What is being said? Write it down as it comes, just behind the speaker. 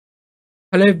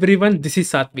Hello everyone, this is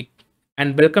Satvik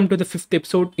and welcome to the fifth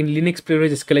episode in Linux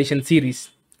privilege escalation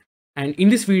series. And in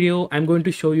this video, I'm going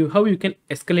to show you how you can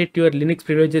escalate your Linux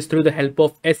privileges through the help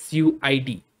of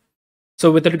SUID.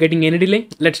 So without getting any delay,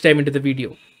 let's dive into the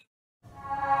video.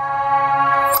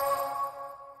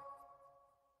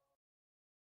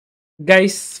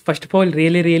 Guys, first of all,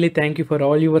 really thank you for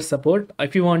all your support.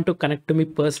 If you want to connect to me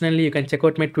personally, you can check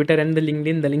out my Twitter and the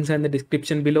LinkedIn. The links are in the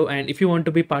description below. And if you want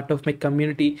to be part of my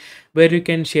community where you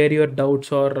can share your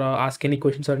doubts or ask any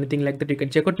questions or anything like that, you can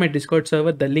check out my Discord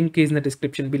server. The link is in the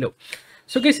description below.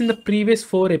 So guys, in the previous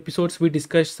 4 episodes, we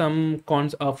discussed some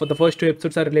cons. For the first 2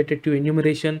 episodes are related to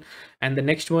enumeration, and the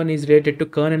next one is related to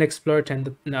kernel exploits, and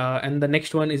the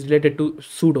next one is related to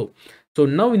sudo. So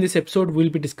now in this episode, we'll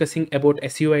be discussing about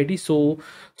SUID. So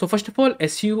first of all,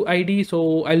 SUID.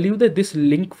 So I'll leave this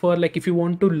link for like if you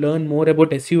want to learn more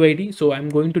about SUID. So I'm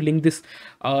going to link this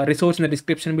resource in the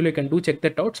description below. You can do check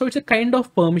that out. So it's a kind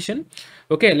of permission.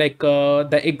 Okay, like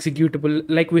the executable,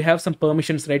 like we have some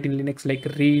permissions right in Linux, like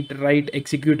read, write,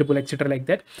 executable, etc. like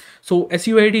that. So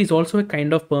SUID is also a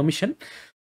kind of permission.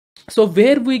 So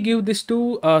where we give this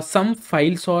to some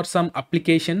files or some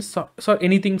applications, so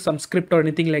anything, some script or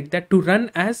anything like that to run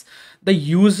as the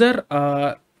user,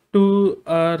 to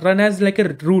run as like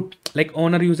a root, like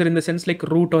owner user, in the sense like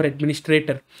root or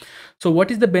administrator. So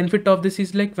what is the benefit of this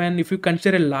is like when if you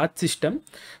consider a large system,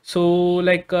 so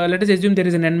like let us assume there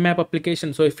is an nmap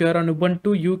application. So if you are on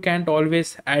Ubuntu, you can't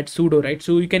always add sudo, right?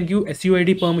 So you can give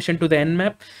SUID permission to the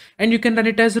nmap and you can run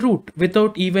it as root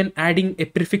without even adding a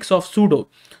prefix of sudo.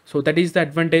 So that is the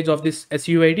advantage of this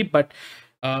SUID. But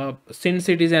since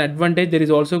it is an advantage, there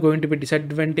is also going to be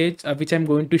disadvantage, which I'm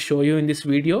going to show you in this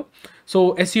video.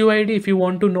 So SUID, if you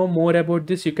want to know more about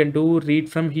this, you can do read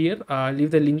from here.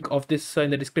 Leave the link of this in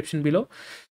the description below,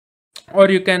 or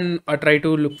you can try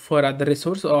to look for other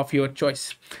resource of your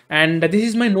choice. And this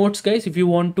is my notes, guys. If you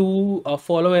want to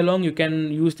follow along, you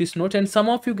can use this notes. And some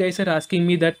of you guys are asking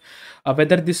me that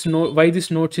whether this note, why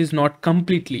this notes is not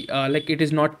completely like it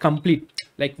is not complete,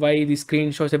 like why the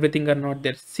screenshots, everything are not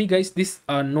there. See guys, this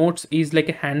notes is like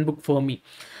a handbook for me.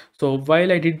 So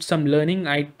while I did some learning,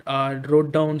 I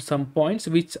wrote down some points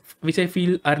which I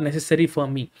feel are necessary for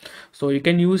me. So you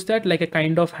can use that like a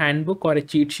kind of handbook or a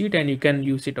cheat sheet, and you can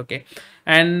use it. Okay.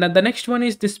 And the next one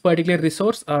is this particular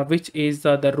resource, which is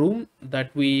the room that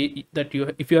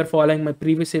you, if you are following my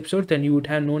previous episode, then you would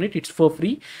have known it. It's for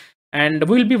free. And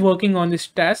we'll be working on this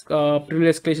task,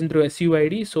 privilege escalation through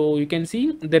SUID. So you can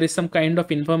see there is some kind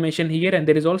of information here, and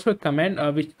there is also a command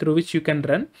through which you can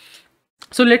run.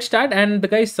 So let's start. And the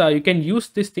guys, you can use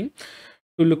this thing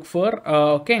to look for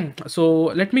okay. So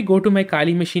let me go to my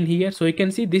Kali machine here. So you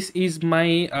can see this is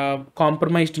my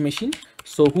compromised machine.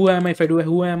 So who am I? If I do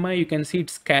who am I, you can see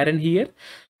it's Karen here.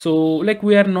 So like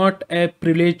we are not a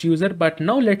privileged user. But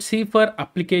now let's see for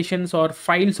applications or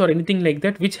files or anything like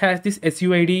that which has this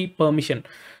SUID permission.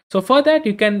 So for that,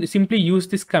 you can simply use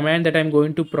this command that I'm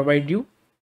going to provide you,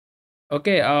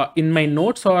 okay, in my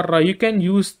notes, or you can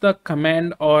use the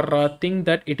command or thing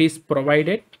that it is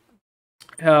provided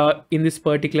in this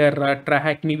particular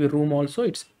Trahackney room also.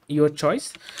 It's your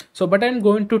choice. So but I'm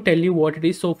going to tell you what it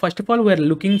is. So first of all, we're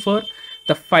looking for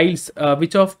the files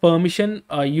which of permission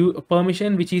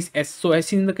permission which is S. So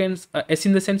S in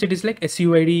the sense it is like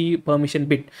SUID permission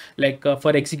bit, like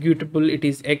for executable it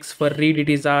is X, for read it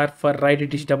is R, for write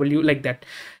it is W, like that.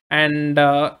 And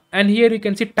here you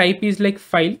can see type is like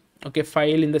file. Okay,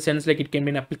 file in the sense like it can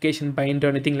be an application bind or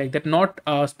anything like that, not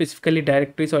specifically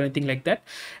directories or anything like that.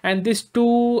 And this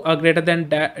two are greater than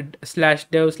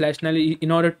 /dev/null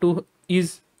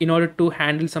in order to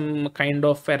handle some kind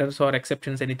of errors or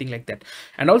exceptions, anything like that.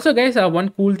 And also guys, one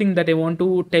cool thing that I want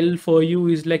to tell for you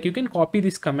is like you can copy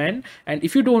this command, and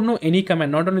if you don't know any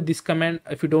command, not only this command,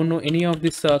 if you don't know any of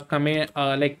this command,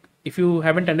 like if you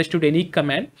haven't understood any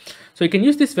command, so you can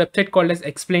use this website called as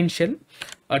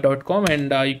explainshell.com,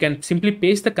 and you can simply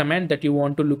paste the command that you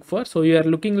want to look for. So you are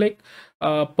looking like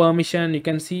permission. You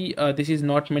can see this is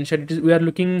not mentioned. We are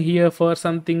looking here for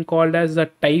something called as a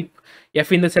type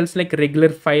F in the cells, like regular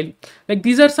file. Like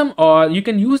these are some you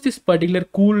can use this particular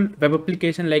cool web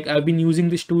application. Like I've been using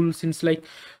this tool since like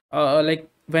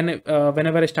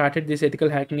whenever I started this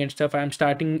ethical hacking and stuff, I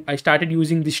started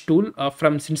using this tool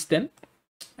from since then,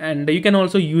 and you can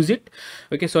also use it.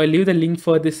 Okay, so I'll leave the link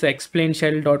for this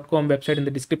explainshell.com website in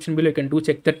the description below. You can do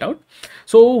check that out.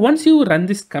 So once you run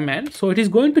this command, so it is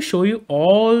going to show you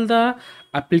all the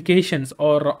applications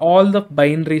or all the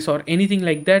binaries or anything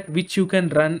like that which you can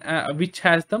run, which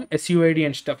has them SUID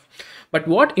and stuff. But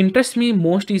what interests me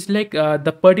most is like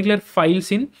the particular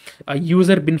files in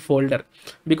user bin folder,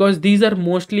 because these are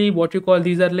mostly what you call,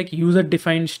 these are like user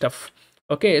defined stuff.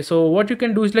 Okay, so what you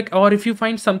can do is like, or if you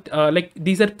find some like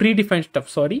these are predefined stuff,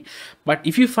 sorry, but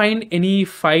if you find any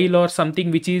file or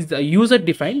something which is user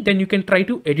defined, then you can try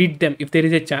to edit them if there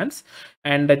is a chance,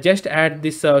 and just add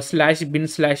this slash bin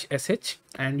slash sh,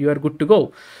 and you are good to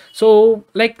go. So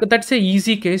like that's a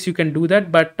easy case, you can do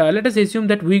that. But let us assume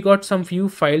that we got some few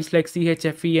files like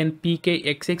chfe and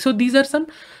pkxx. So these are some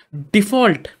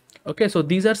default. Okay, so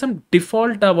these are some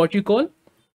default what you call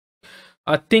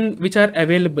thing which are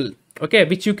available. Okay,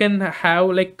 which you can have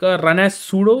like run as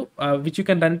sudo, which you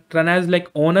can run as like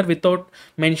owner without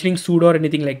mentioning sudo or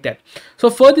anything like that. So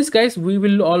for this guys, we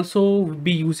will also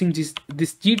be using this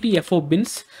gtfo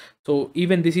bins. So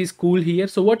even this is cool here.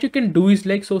 So what you can do is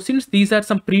like, so since these are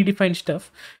some predefined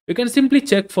stuff, you can simply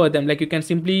check for them. Like you can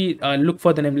simply look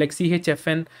for the name like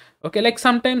chfn. Okay, like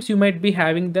sometimes you might be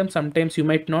having them, sometimes you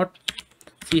might not.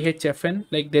 chfn,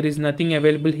 like there is nothing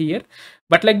available here,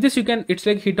 but like this you can, it's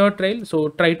like hit or trail, so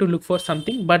try to look for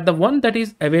something. But the one that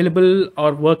is available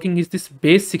or working is this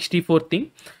base 64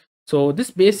 thing. So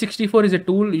this base 64 is a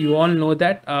tool, you all know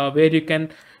that, where you can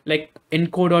like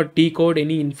encode or decode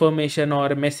any information or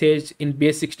a message in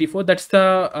base 64. That's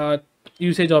the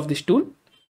usage of this tool.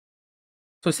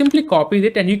 So simply copy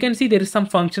it, and you can see there is some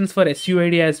functions for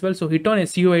SUID as well. So hit on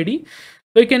SUID.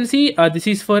 So you can see this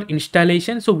is for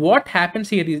installation. So what happens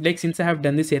here is like, since I have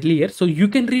done this earlier, so you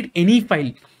can read any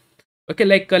file. Okay,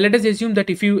 like let us assume that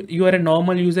if you are a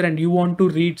normal user and you want to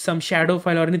read some shadow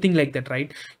file or anything like that,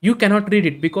 right? You cannot read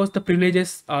it because the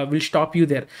privileges will stop you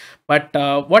there. But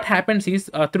what happens is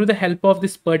through the help of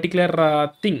this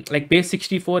particular thing like base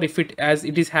 64, if it as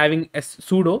it is having a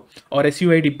sudo or a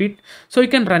suid bit, so you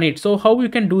can run it. So how you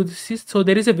can do this is, so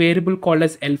there is a variable called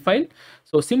as l file.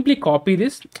 So simply copy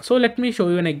this. So let me show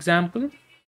you an example.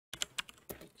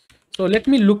 So let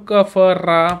me look for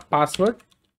password.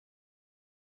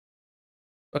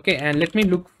 Okay, and let me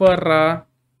look for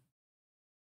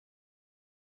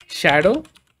shadow.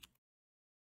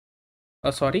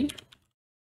 Sorry.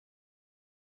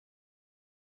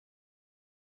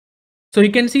 So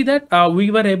you can see that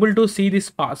we were able to see this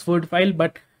password file,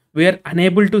 but we are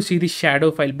unable to see the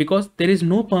shadow file because there is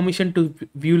no permission to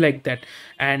view like that,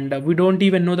 and we don't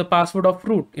even know the password of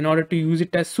root in order to use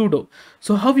it as sudo.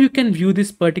 So how you can view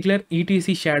this particular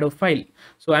etc shadow file?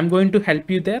 So I'm going to help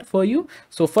you there for you.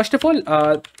 So first of all,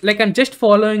 like I'm just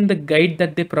following the guide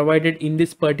that they provided in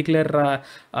this particular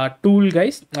tool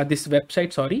guys, this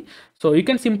website, sorry. So you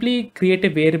can simply create a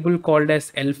variable called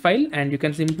as l file, and you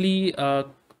can simply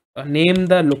name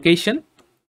the location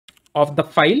of the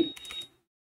file.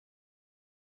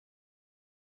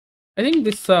 I think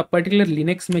this particular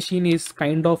Linux machine is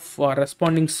kind of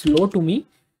responding slow to me.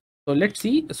 So let's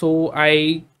see. So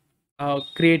I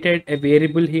created a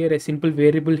variable here, a simple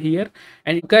variable here.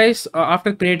 And guys,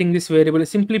 after creating this variable, I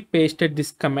simply pasted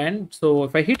this command. So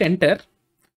if I hit enter,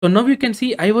 so now you can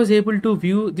see I was able to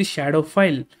view the shadow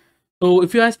file. So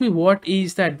if you ask me what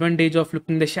is the advantage of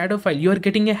looking the shadow file, you are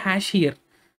getting a hash here.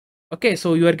 Okay,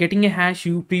 so you are getting a hash,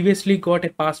 you previously got a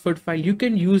password file, you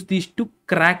can use these to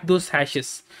crack those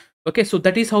hashes. Okay, so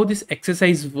that is how this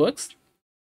exercise works.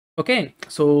 Okay,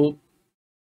 so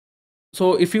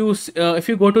if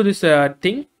you go to this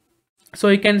thing, so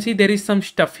you can see there is some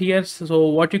stuff here. So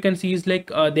what you can see is like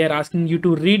they are asking you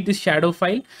to read this shadow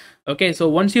file. Okay, so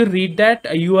once you read that,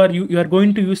 you are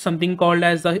going to use something called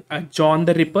as a John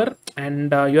the Ripper,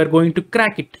 and you are going to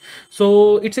crack it.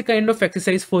 So it's a kind of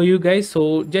exercise for you guys.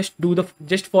 So just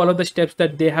follow the steps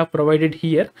that they have provided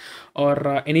here,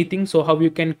 or anything. So how you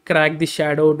can crack the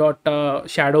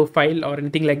shadow file or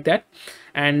anything like that,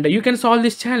 and you can solve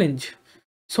this challenge.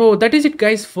 So that is it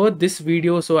guys for this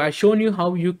video. So I've shown you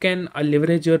how you can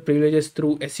leverage your privileges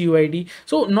through SUID.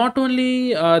 So not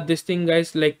only this thing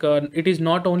guys, like it is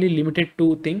not only limited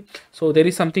to thing. So there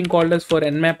is something called as for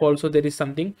nmap also, there is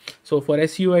something. So for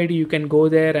SUID you can go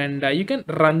there and you can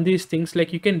run these things,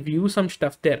 like you can view some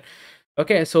stuff there.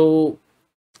 Okay, so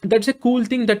that's a cool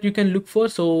thing that you can look for.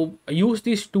 So use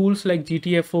these tools like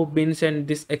gtfo bins and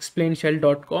this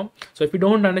explainshell.com. so if you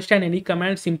don't understand any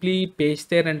command, simply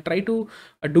paste there and try to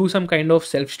do some kind of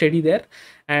self study there.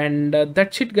 And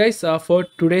that's it guys for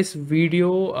today's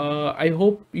video. I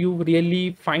hope you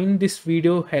really find this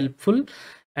video helpful,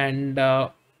 and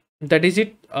that is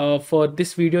it for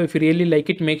this video. If you really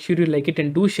like it, make sure you like it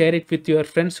and do share it with your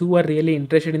friends who are really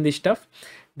interested in this stuff.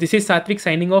 This is Satvik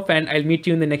signing off, and I'll meet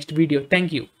you in the next video.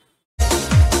 Thank you.